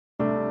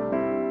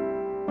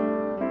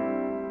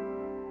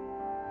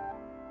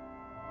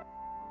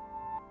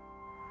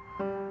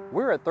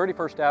We're at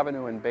 31st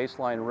Avenue and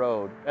Baseline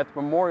Road at the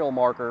memorial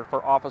marker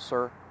for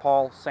Officer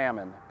Paul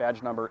Salmon,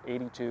 badge number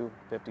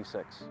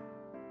 8256.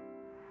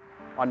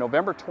 On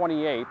November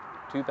 28,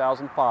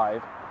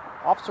 2005,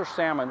 Officer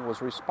Salmon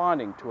was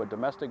responding to a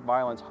domestic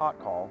violence hot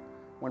call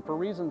when, for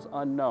reasons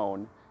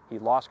unknown, he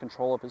lost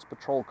control of his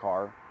patrol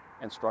car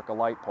and struck a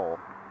light pole.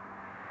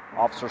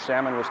 Officer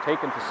Salmon was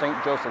taken to St.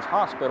 Joseph's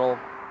Hospital,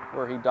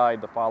 where he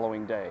died the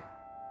following day.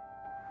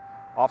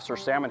 Officer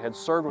Salmon had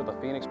served with the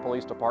Phoenix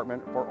Police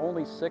Department for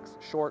only 6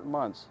 short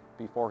months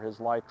before his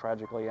life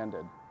tragically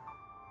ended.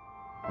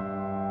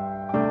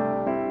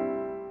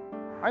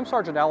 I'm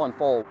Sergeant Alan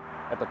Fole.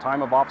 At the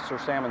time of Officer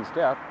Salmon's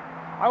death,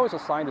 I was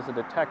assigned as a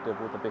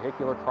detective with the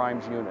Vehicular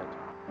Crimes Unit.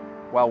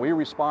 While we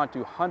respond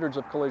to hundreds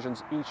of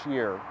collisions each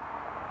year,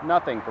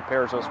 nothing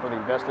prepares us for the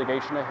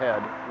investigation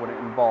ahead when it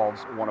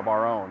involves one of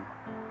our own.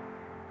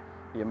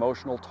 The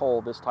emotional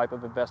toll this type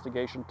of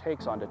investigation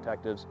takes on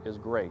detectives is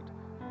great,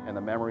 and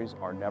the memories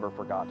are never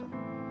forgotten.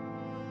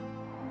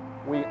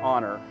 We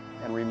honor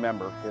and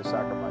remember his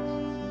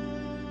sacrifice.